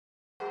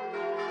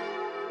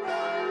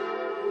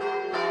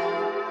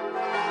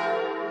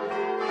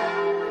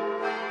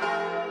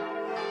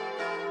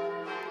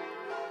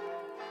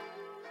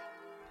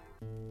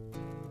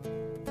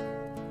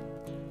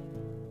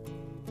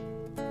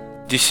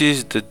This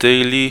is the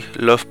Daily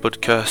Love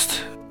Podcast.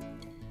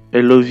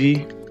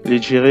 LOV,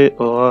 legere,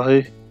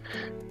 orare,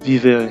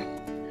 vivere.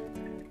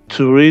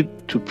 To read,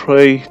 to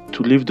pray,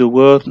 to live the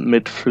Word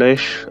made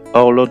flesh,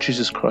 our Lord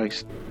Jesus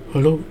Christ.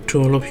 Hello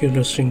to all of you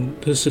listening.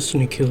 This is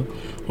Nikhil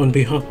on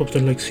behalf of the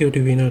Lectio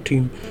Divina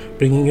team,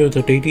 bringing you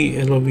the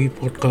daily LOV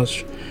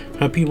podcast.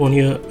 Happy 1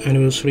 year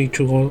anniversary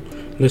to all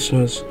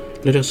listeners.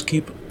 Let us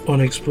keep on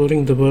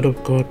exploring the Word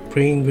of God,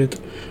 praying with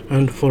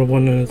and for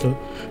one another,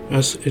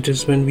 as it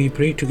is when we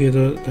pray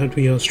together that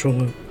we are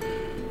stronger.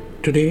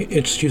 Today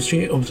it's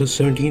Tuesday of the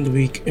 17th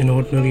week in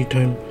Ordinary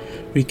Time.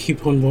 We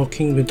keep on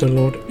walking with the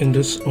Lord in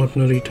this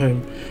ordinary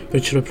time,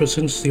 which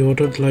represents the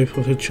ordered life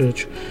of the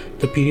Church,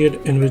 the period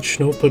in which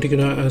no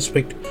particular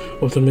aspect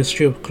of the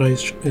mystery of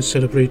Christ is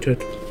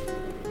celebrated,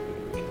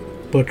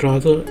 but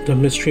rather the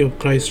mystery of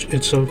Christ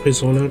itself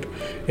is honored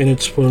in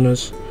its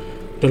fullness.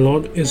 The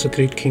Lord is a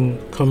great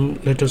King. Come,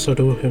 let us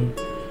adore Him.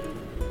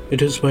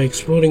 It is by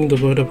exploring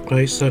the Word of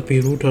Christ that we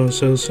root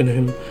ourselves in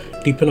Him,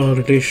 deepen our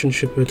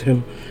relationship with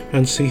Him,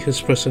 and see His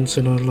presence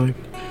in our life.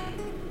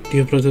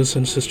 Dear brothers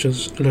and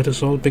sisters, let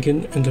us all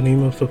begin in the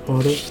name of the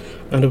Father,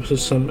 and of the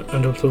Son,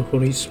 and of the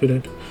Holy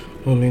Spirit.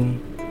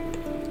 Amen.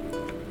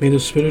 May the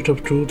Spirit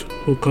of truth,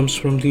 who comes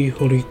from Thee,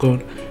 Holy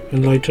God,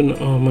 enlighten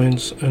our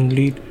minds and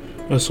lead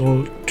us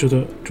all to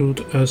the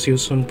truth as Your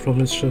Son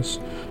promised us.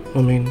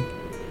 Amen.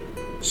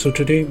 So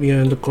today we are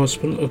in the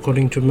Gospel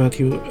according to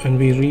Matthew, and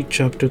we read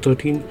chapter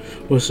 13,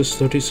 verses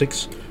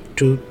 36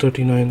 to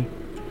 39.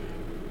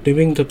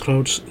 Leaving the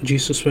crowds,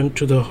 Jesus went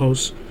to the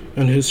house,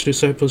 and His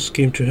disciples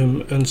came to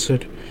Him and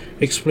said,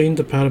 "Explain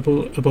the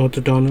parable about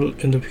the darnel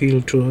in the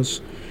field to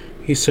us."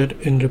 He said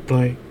in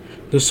reply,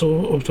 "The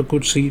sower of the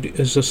good seed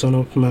is the Son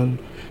of Man.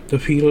 The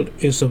field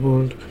is the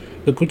world.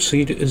 The good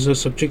seed is the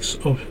subjects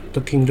of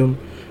the kingdom,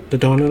 the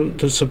darnel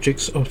the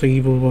subjects of the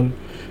evil one,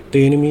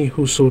 the enemy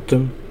who sowed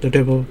them, the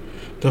devil.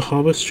 The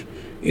harvest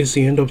is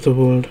the end of the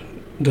world.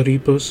 The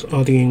reapers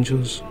are the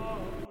angels."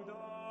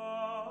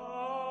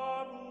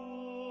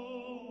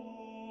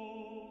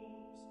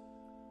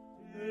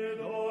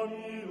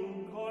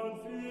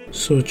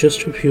 So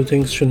just a few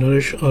things to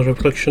nourish our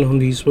reflection on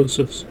these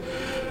verses.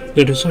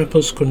 The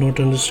disciples could not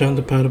understand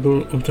the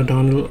parable of the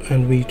darnel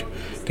and wheat.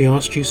 They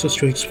asked Jesus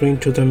to explain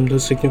to them the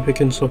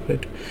significance of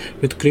it.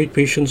 With great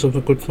patience of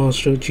a good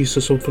master,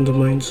 Jesus opened the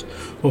minds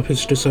of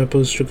His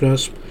disciples to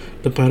grasp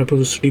the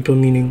parable's deeper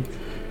meaning.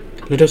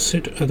 Let us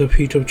sit at the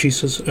feet of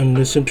Jesus and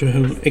listen to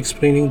Him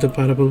explaining the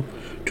parable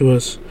to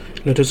us.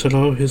 Let us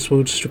allow His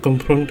words to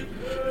confront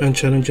and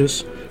challenge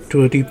us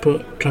to a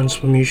deeper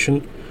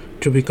transformation,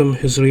 to become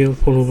His real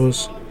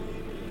followers.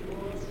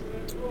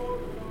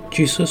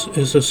 Jesus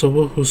is the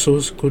sower who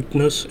sows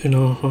goodness in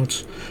our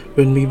hearts.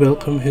 When we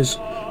welcome His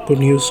good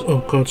news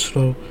of God's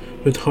love,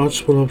 with hearts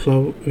full of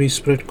love, we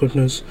spread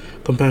goodness,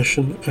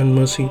 compassion, and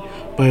mercy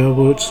by our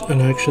words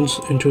and actions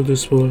into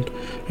this world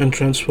and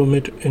transform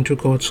it into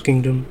God's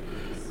kingdom.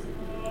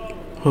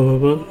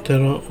 However,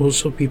 there are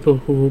also people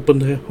who open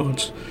their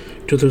hearts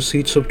to the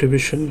seeds of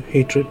division,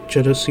 hatred,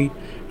 jealousy,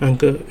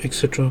 anger,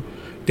 etc.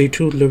 They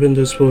too live in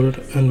this world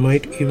and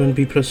might even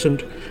be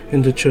present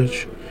in the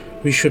church.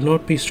 We should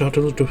not be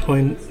startled to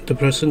find the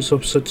presence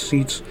of such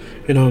seeds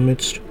in our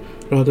midst.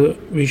 Rather,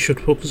 we should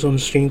focus on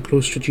staying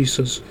close to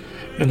Jesus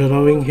and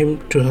allowing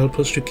Him to help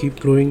us to keep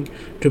growing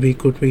to be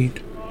good wheat.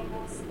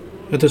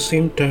 At the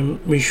same time,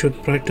 we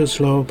should practice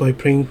love by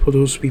praying for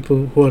those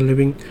people who are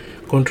living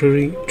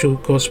contrary to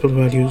gospel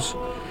values.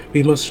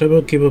 We must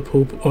never give up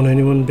hope on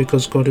anyone,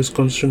 because God is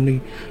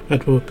constantly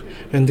at work,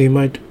 and they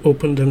might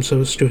open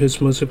themselves to His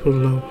merciful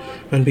love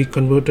and be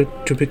converted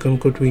to become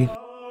good wheat.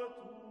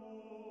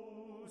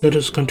 Let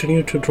us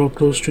continue to draw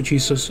close to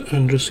Jesus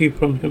and receive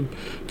from Him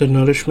the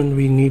nourishment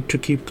we need to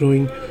keep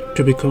growing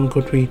to become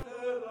good wheat.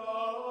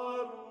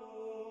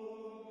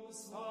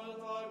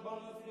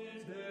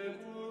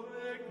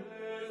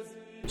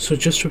 So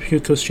just a few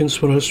questions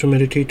for us to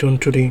meditate on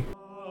today.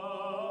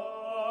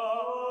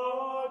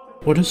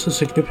 What is the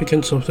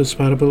significance of this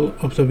parable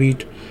of the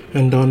wheat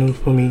and darnel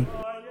for me?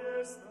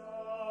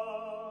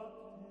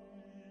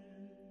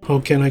 How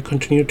can I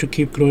continue to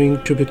keep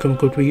growing to become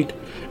good wheat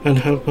and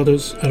help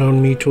others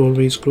around me to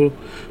always grow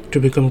to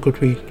become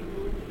good wheat?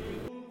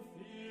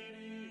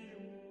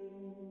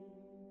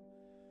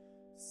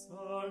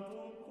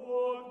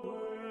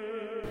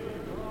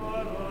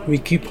 We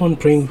keep on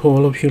praying for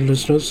all of you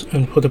listeners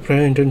and for the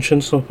prayer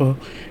intentions of our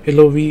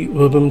LOV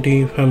Verbum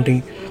Dei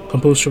family,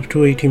 composed of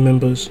 280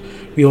 members.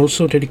 We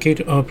also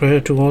dedicate our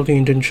prayer to all the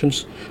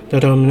intentions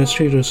that our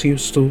ministry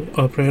receives through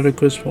our prayer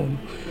request form,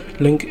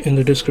 link in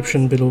the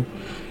description below.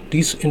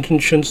 These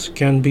intentions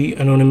can be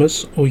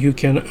anonymous, or you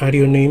can add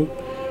your name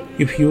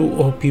if you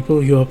or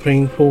people you are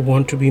praying for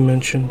want to be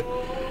mentioned.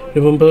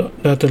 Remember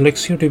that the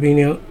Lectio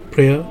Divina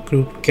prayer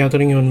group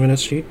gathering on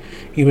Wednesday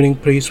evening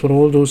prays for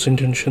all those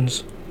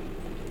intentions.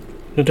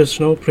 Let us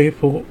now pray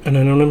for an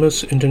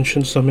anonymous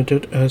intention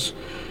submitted as,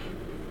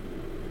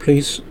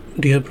 "Please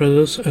Dear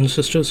brothers and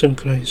sisters in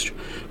Christ,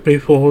 pray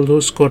for all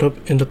those caught up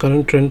in the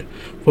current trend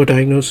for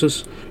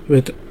diagnosis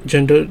with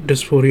gender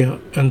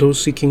dysphoria and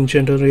those seeking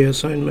gender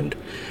reassignment.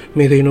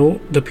 May they know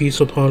the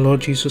peace of our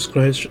Lord Jesus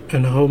Christ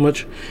and how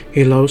much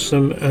He loves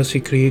them as He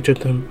created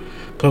them.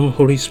 Come,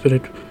 Holy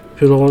Spirit,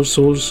 fill all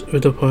souls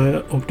with the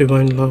fire of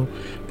divine love,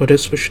 but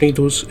especially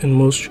those in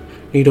most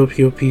need of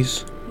your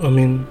peace.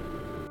 Amen.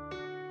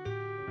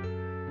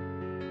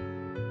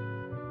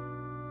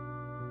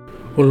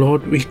 O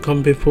Lord, we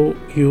come before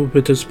you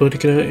with this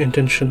particular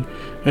intention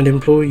and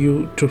implore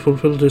you to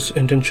fulfill this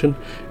intention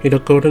in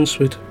accordance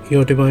with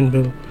your divine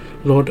will.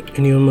 Lord,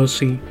 in your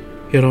mercy,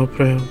 hear our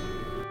prayer.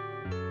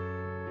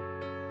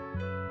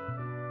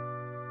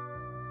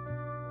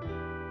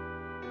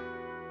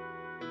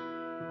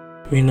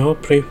 We now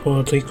pray for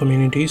our three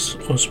communities: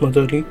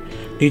 Osmotherly,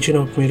 Legion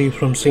of Mary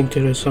from St.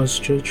 Teresa's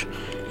Church,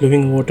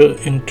 Living Water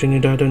in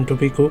Trinidad and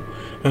Tobago,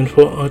 and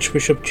for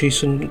Archbishop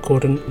Jason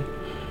Gordon.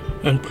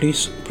 And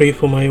please pray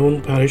for my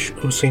own parish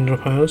of St.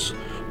 Raphael's,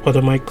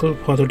 Father Michael,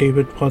 Father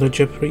David, Father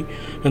Jeffrey,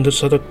 and the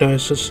Southwark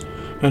Diocese,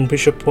 and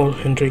Bishop Paul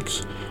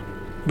Hendricks,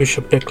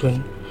 Bishop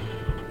Declan,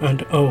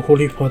 and our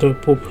Holy Father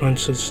Pope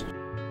Francis.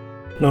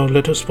 Now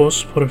let us pause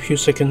for a few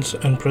seconds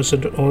and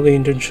present all the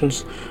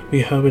intentions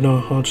we have in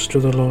our hearts to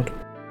the Lord.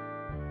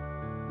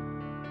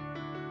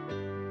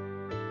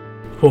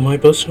 For my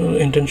personal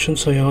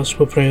intentions, I ask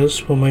for prayers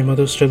for my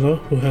mother Stella,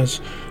 who has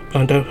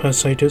plantar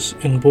fasciitis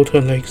in both her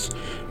legs,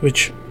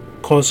 which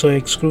cause her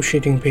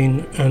excruciating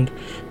pain, and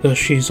thus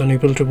she is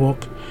unable to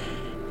walk.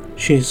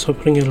 She is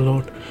suffering a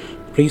lot.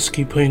 Please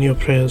keep her in your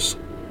prayers.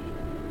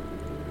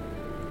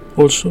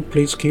 Also,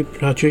 please keep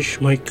Rajesh,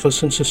 my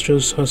cousin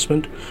sister's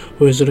husband,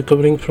 who is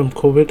recovering from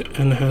COVID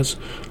and has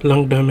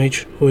lung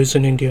damage, who is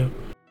in India.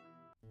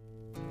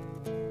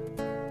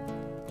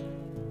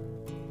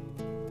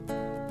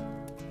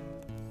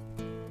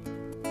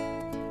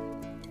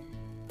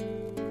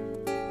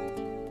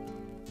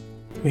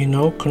 We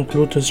now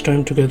conclude this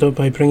time together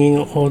by bringing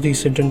all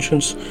these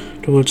intentions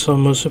towards our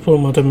merciful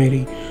Mother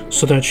Mary,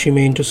 so that she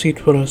may intercede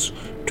for us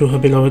to her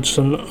beloved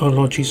Son, our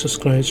Lord Jesus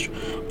Christ,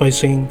 by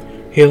saying,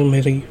 Hail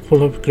Mary,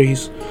 full of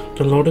grace,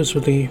 the Lord is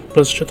with thee,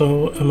 blessed art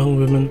thou among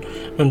women,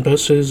 and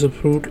blessed is the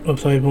fruit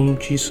of thy womb,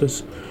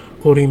 Jesus.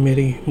 Holy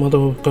Mary, Mother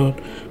of God,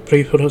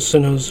 pray for us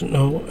sinners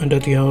now and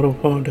at the hour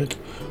of our death.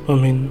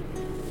 Amen.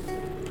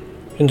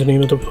 In the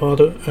name of the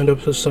Father, and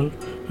of the Son,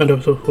 and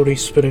of the Holy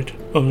Spirit.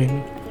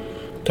 Amen.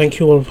 Thank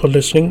you all for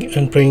listening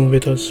and praying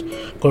with us.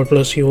 God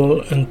bless you all,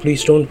 and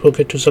please don't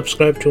forget to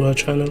subscribe to our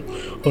channel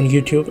on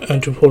YouTube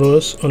and to follow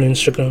us on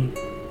Instagram.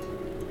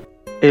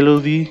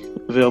 LOV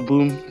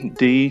Verbum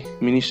Dei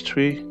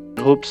Ministry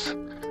hopes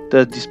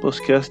that this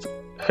podcast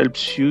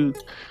helps you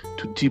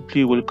to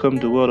deeply welcome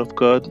the Word of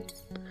God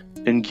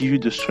and give you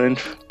the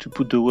strength to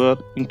put the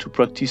Word into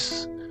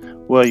practice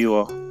where you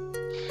are.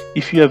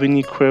 If you have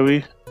any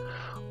query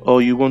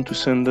or you want to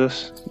send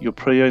us your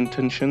prayer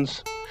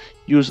intentions,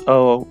 use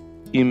our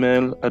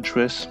email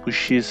address,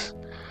 which is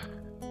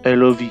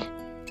lov.o.v_verbumdei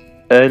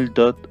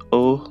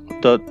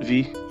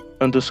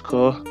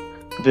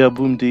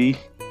verbumdei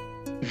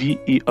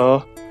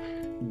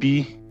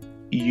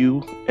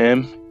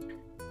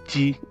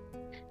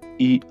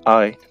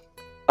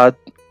 @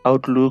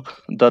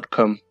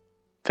 outlook.com.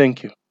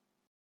 Thank you.